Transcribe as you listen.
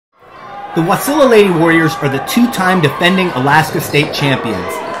The Wasilla Lady Warriors are the two-time defending Alaska State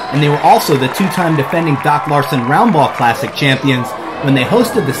Champions, and they were also the two-time defending Doc Larson Roundball Classic champions when they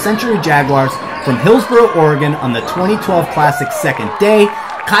hosted the Century Jaguars from Hillsboro, Oregon on the 2012 Classic's second day.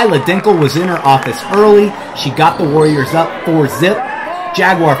 Kyla Dinkel was in her office early. She got the Warriors up 4-zip.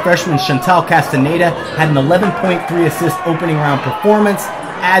 Jaguar freshman Chantal Castaneda had an 11.3 assist opening round performance.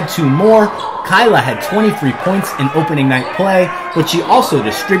 Add two more. Kyla had 23 points in opening night play, but she also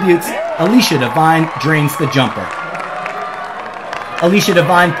distributes. Alysha Devine drains the jumper. Alysha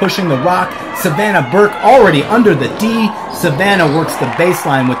Devine pushing the rock. Savanna Burke already under the D. Savanna works the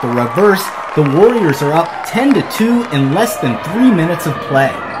baseline with the reverse. The Warriors are up 10-2 in less than 3 minutes of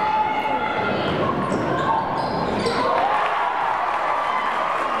play.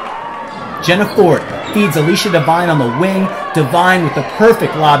 Jenna Ford feeds Alysha Devine on the wing. Devine with the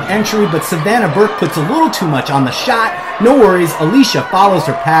perfect lob entry, but Savanna Burke puts a little too much on the shot. No worries, Alysha follows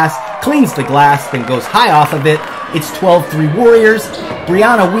her pass, cleans the glass, then goes high off of it. It's 12-3 Warriors.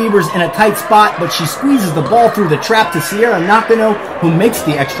 Brianna Weaver's in a tight spot, but she squeezes the ball through the trap to Sierra Nakano, who makes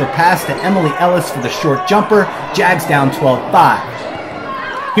the extra pass to Emily Ellis for the short jumper. Jags down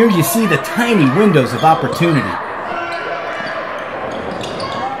 12-5. Here you see the tiny windows of opportunity.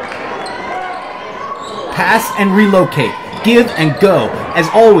 Pass and relocate. Give and go. As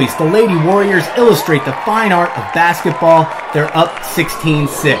always, the Lady Warriors illustrate the fine art of basketball. They're up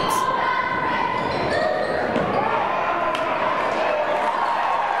 16-6.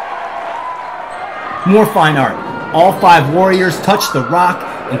 More fine art. All five Warriors touch the rock,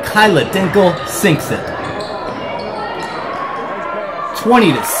 and Kyla Dinkel sinks it.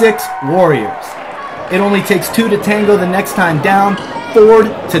 20-6 Warriors. It only takes two to tango the next time down. Ford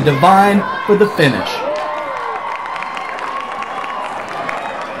to Devine for the finish.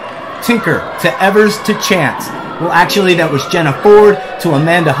 Tinker to Evers to Chance. Well, actually, that was Jenna Ford to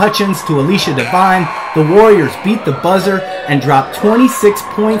Amanda Hutchins to Alysha Devine. The Warriors beat the buzzer and dropped 26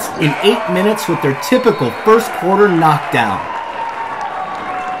 points in 8 minutes with their typical first quarter knockdown.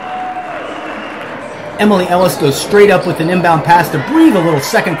 Emily Ellis goes straight up with an inbound pass to breathe a little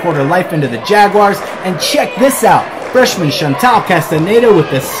second quarter life into the Jaguars. And check this out. Freshman Chantal Castaneda with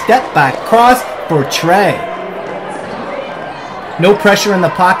the step back cross for Trey. No pressure in the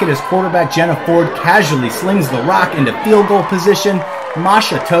pocket as quarterback Jenna Ford casually slings the rock into field goal position.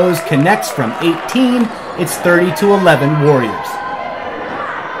 Masha Toes connects from 18. It's 30-11 Warriors.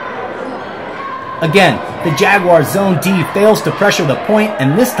 Again, the Jaguars zone D fails to pressure the point,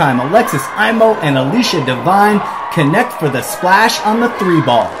 and this time Alexis Imoe and Alysha Devine connect for the splash on the three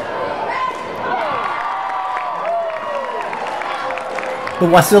ball. The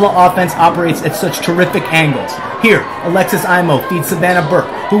Wasilla offense operates at such terrific angles. Here, Alexis Imoe feeds Savanna Burke,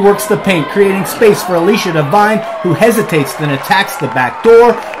 who works the paint, creating space for Alysha Devine, who hesitates then attacks the back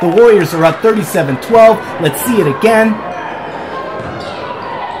door. The Warriors are up 37-12. Let's see it again.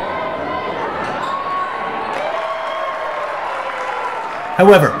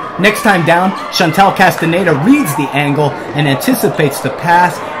 However, next time down, Chantal Castaneda reads the angle and anticipates the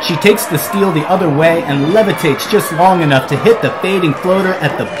pass. She takes the steal the other way and levitates just long enough to hit the fading floater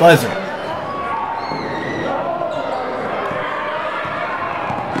at the buzzer.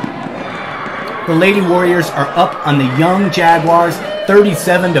 The Lady Warriors are up on the young Jaguars,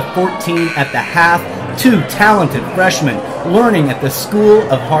 37-14 at the half. Two talented freshmen learning at the School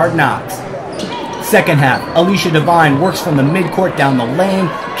of Hard Knocks. Second half, Alysha Devine works from the midcourt down the lane,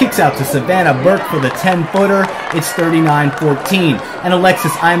 kicks out to Savanna Burke for the 10-footer. It's 39-14, and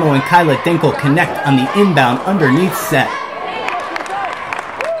Alexis Imoe and Kyla Dinkel connect on the inbound underneath set.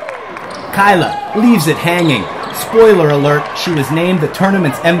 Kyla leaves it hanging. Spoiler alert, she was named the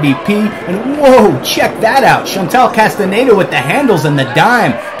tournament's MVP, and whoa, check that out. Chantal Castaneda with the handles and the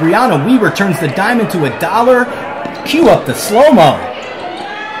dime. Brianna Weaver turns the dime into $1. Cue up the slow-mo.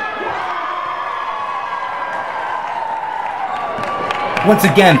 Once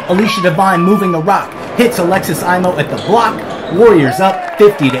again, Alysha Devine moving the rock, hits Alexis Imoe at the block. Warriors up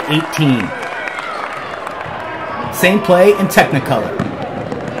 50-18. Same play in Technicolor.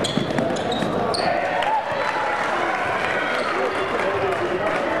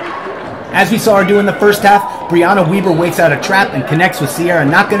 As we saw her do in the first half, Brianna Weaver waits out a trap and connects with Sierra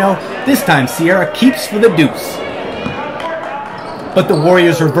Nakano. This time Sierra keeps for the deuce. But the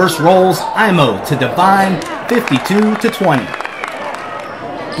Warriors reverse rolls. Imoe to Devine, 52-20.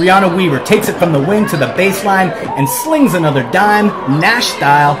 Brianna Weaver takes it from the wing to the baseline and slings another dime, Nash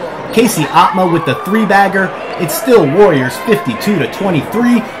style. Casey Atma with the three-bagger. It's still Warriors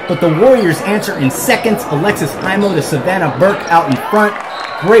 52-23, but the Warriors answer in seconds. Alexis Imoe to Savanna Burke out in front.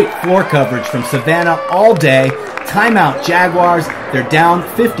 Great floor coverage from Savanna all day. Timeout, Jaguars. They're down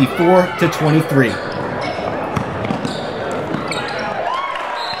 54-23.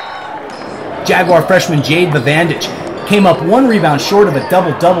 Jaguar freshman Jade Bevandich came up 1 rebound short of a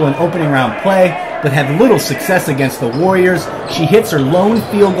double-double in opening round play, but had little success against the Warriors. She hits her lone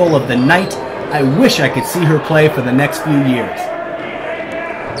field goal of the night. I wish I could see her play for the next few years.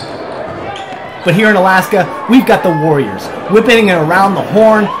 But here in Alaska, we've got the Warriors, whipping it around the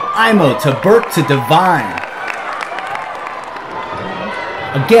horn. Imoe to Burke to Devine.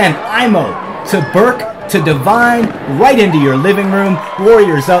 Again, Imoe to Burke to Devine, right into your living room.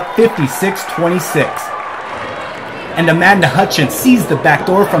 Warriors up 56-26. And Amanda Hutchins sees the back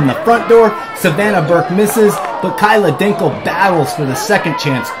door from the front door. Savanna Burke misses, but Kyla Dinkel battles for the second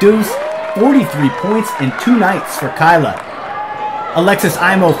chance deuce. 43 points in 2 nights for Kyla. Alexis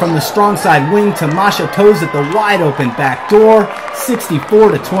Imoe from the strong side wing to Masha Toes at the wide open back door.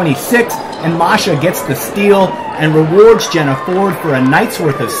 64-26, and Masha gets the steal and rewards Jenna Ford for a night's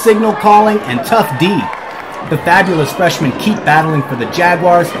worth of signal calling and tough D. The fabulous freshmen keep battling for the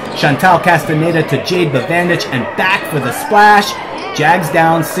Jaguars. Chantal Castaneda to Jade Bevandich and back for the splash. Jags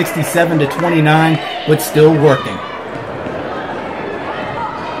down 67-29, but still working.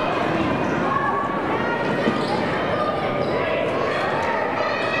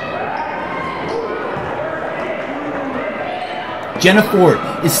 Jenna Ford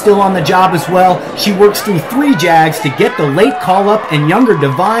is still on the job as well. She works through 3 Jags to get the late call-up and younger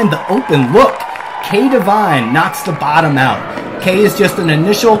Devine the open look. Kay Devine knocks the bottom out. Kay is just an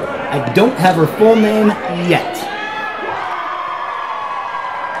initial. I don't have her full name yet.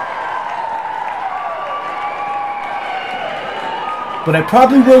 But I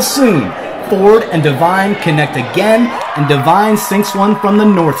probably will soon. Ford and Devine connect again, and Devine sinks one from the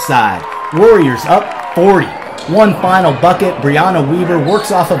north side. Warriors up 40. One final bucket, Brianna Weaver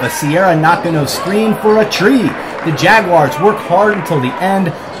works off of a Sierra Nakano screen for a tree. The Jaguars work hard until the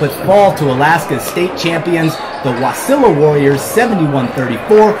end, but fall to Alaska's state champions, the Wasilla Warriors,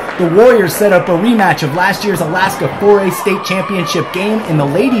 71-34. The Warriors set up a rematch of last year's Alaska 4A state championship game in the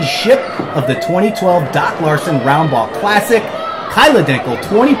ladies' ship of the 2012 Doc Larson Roundball Classic. Kyla Dinkel,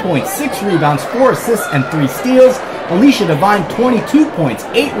 20 points, 6 rebounds, 4 assists, and 3 steals. Alysha Devine, 22 points,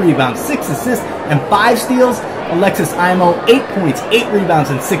 8 rebounds, 6 assists, and 5 steals. Alexis Imoe, 8 points, 8 rebounds,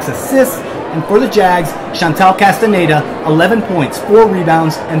 and 6 assists. And for the Jags, Chantal Castaneda, 11 points, 4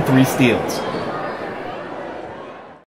 rebounds, and 3 steals.